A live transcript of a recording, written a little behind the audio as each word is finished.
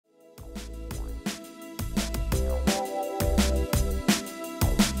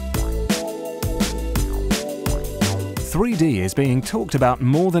3D is being talked about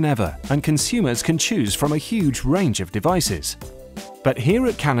more than ever, and consumers can choose from a huge range of devices. But here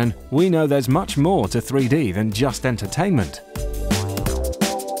at Canon, we know there's much more to 3D than just entertainment.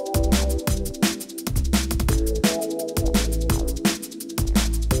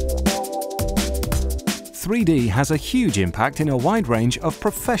 "3D has a huge impact in a wide range of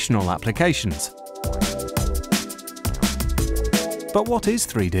professional applications. But what is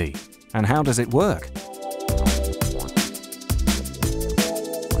 3D, and how does it work?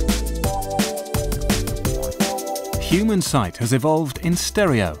 Human sight has evolved in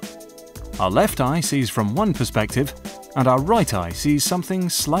stereo. Our left eye sees from one perspective, and our right eye sees something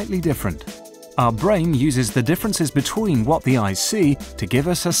slightly different. Our brain uses the differences between what the eyes see to give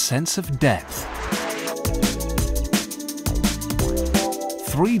us a sense of depth.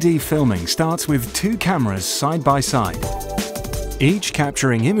 3D filming starts with two cameras side by side, each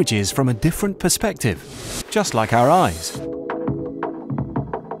capturing images from a different perspective, just like our eyes.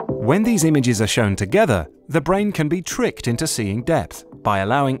 When these images are shown together, the brain can be tricked into seeing depth by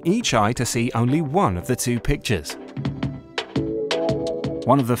allowing each eye to see only one of the two pictures.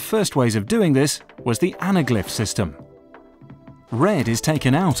 One of the first ways of doing this was the anaglyph system. Red is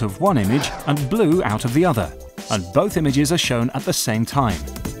taken out of one image and blue out of the other, and both images are shown at the same time.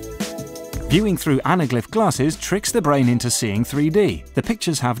 Viewing through anaglyph glasses tricks the brain into seeing 3D. The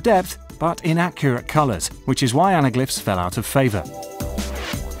pictures have depth, but inaccurate colors, which is why anaglyphs fell out of favor.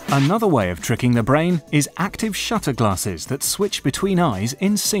 Another way of tricking the brain is active shutter glasses that switch between eyes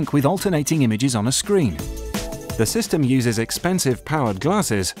in sync with alternating images on a screen. The system uses expensive powered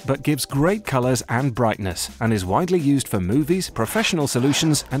glasses, but gives great colors and brightness, and is widely used for movies, professional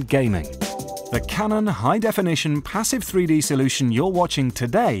solutions, and gaming. The Canon high-definition passive 3D solution you're watching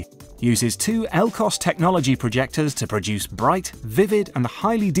today uses two LCOS technology projectors to produce bright, vivid, and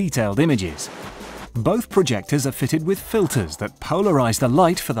highly detailed images. Both projectors are fitted with filters that polarize the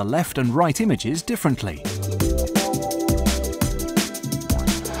light for the left and right images differently.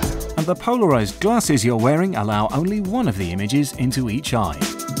 And the polarized glasses you're wearing allow only one of the images into each eye.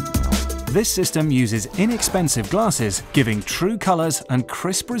 This system uses inexpensive glasses, giving true colors and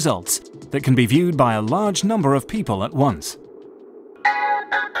crisp results that can be viewed by a large number of people at once.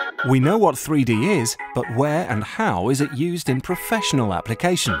 We know what 3D is, but where and how is it used in professional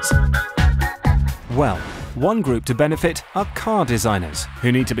applications? Well, one group to benefit are car designers,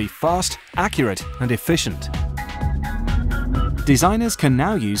 who need to be fast, accurate, and efficient. Designers can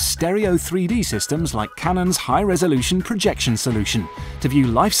now use stereo 3D systems like Canon's high-resolution projection solution to view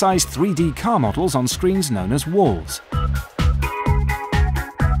life-size 3D car models on screens known as walls.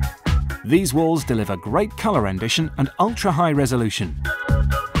 These walls deliver great color rendition and ultra-high resolution.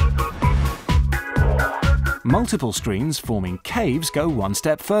 Multiple screens forming caves go one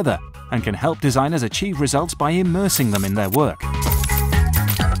step further and can help designers achieve results by immersing them in their work.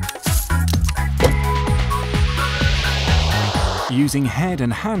 Using head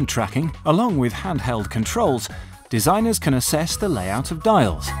and hand tracking, along with handheld controls, designers can assess the layout of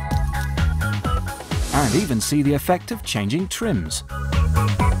dials and even see the effect of changing trims.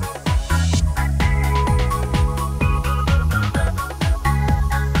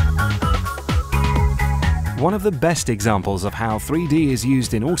 One of the best examples of how 3D is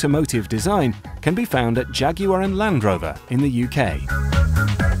used in automotive design can be found at Jaguar and Land Rover in the UK.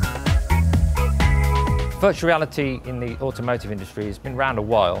 Virtual reality in the automotive industry has been around a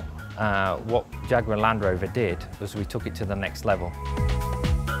while. What Jaguar and Land Rover did was we took it to the next level.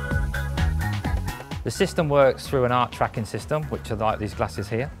 The system works through an arc tracking system, which are like these glasses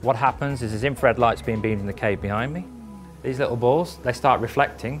here. What happens is there's infrared lights being beamed in the cave behind me. These little balls, they start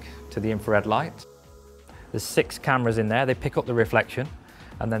reflecting to the infrared light. There's 6 cameras in there, they pick up the reflection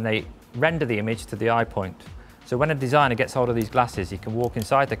and then they render the image to the eye point. So when a designer gets hold of these glasses, he can walk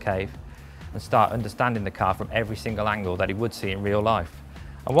inside the cave and start understanding the car from every single angle that he would see in real life.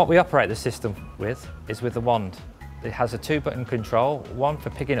 And what we operate the system with is with the wand. It has a 2-button control, one for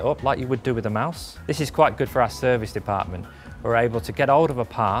picking it up like you would do with a mouse. This is quite good for our service department. We're able to get hold of a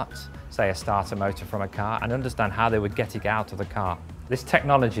part, say a starter motor from a car, and understand how they would get it out of the car. This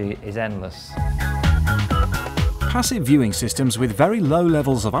technology is endless. Passive viewing systems with very low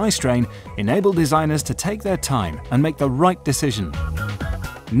levels of eye strain enable designers to take their time and make the right decision.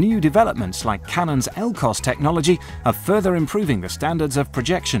 New developments like Canon's LCOS technology are further improving the standards of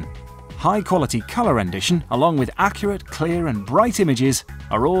projection. High-quality color rendition, along with accurate, clear and bright images,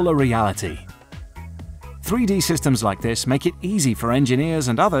 are all a reality. 3D systems like this make it easy for engineers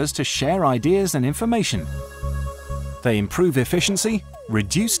and others to share ideas and information. They improve efficiency,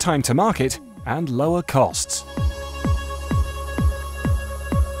 reduce time to market, and lower costs.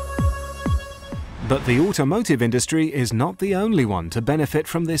 But the automotive industry is not the only one to benefit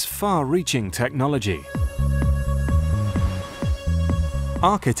from this far-reaching technology.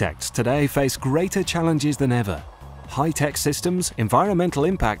 Architects today face greater challenges than ever. High-tech systems, environmental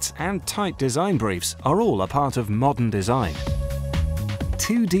impacts, and tight design briefs are all a part of modern design.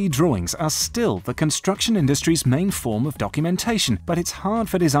 2D drawings are still the construction industry's main form of documentation, but it's hard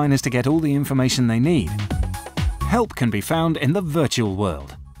for designers to get all the information they need. Help can be found in the virtual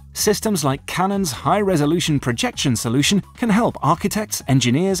world. Systems like Canon's high-resolution projection solution can help architects,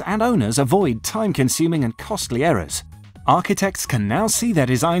 engineers, and owners avoid time-consuming and costly errors. Architects can now see their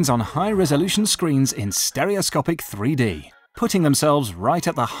designs on high-resolution screens in stereoscopic 3D, putting themselves right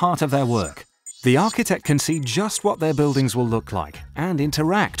at the heart of their work. The architect can see just what their buildings will look like and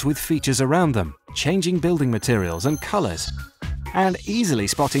interact with features around them, changing building materials and colors, and easily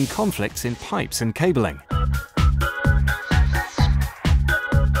spotting conflicts in pipes and cabling.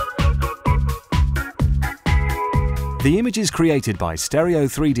 The images created by stereo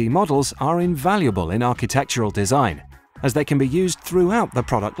 3D models are invaluable in architectural design, as they can be used throughout the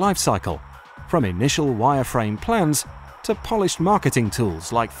product lifecycle, from initial wireframe plans to polished marketing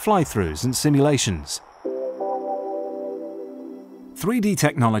tools like fly-throughs and simulations. 3D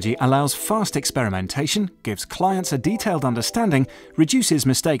technology allows fast experimentation, gives clients a detailed understanding, reduces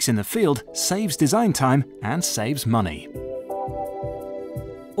mistakes in the field, saves design time, and saves money.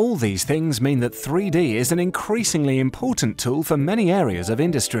 All these things mean that 3D is an increasingly important tool for many areas of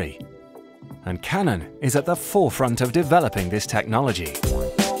industry. And Canon is at the forefront of developing this technology.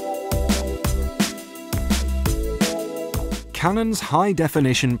 Canon's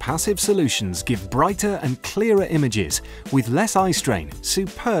high-definition passive solutions give brighter and clearer images with less eye strain,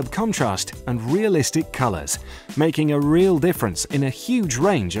 superb contrast, and realistic colors, making a real difference in a huge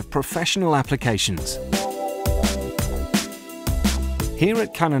range of professional applications. Here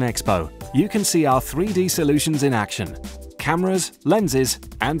at Canon Expo, you can see our 3D solutions in action: cameras, lenses,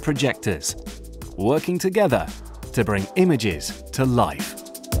 and projectors, working together to bring images to life.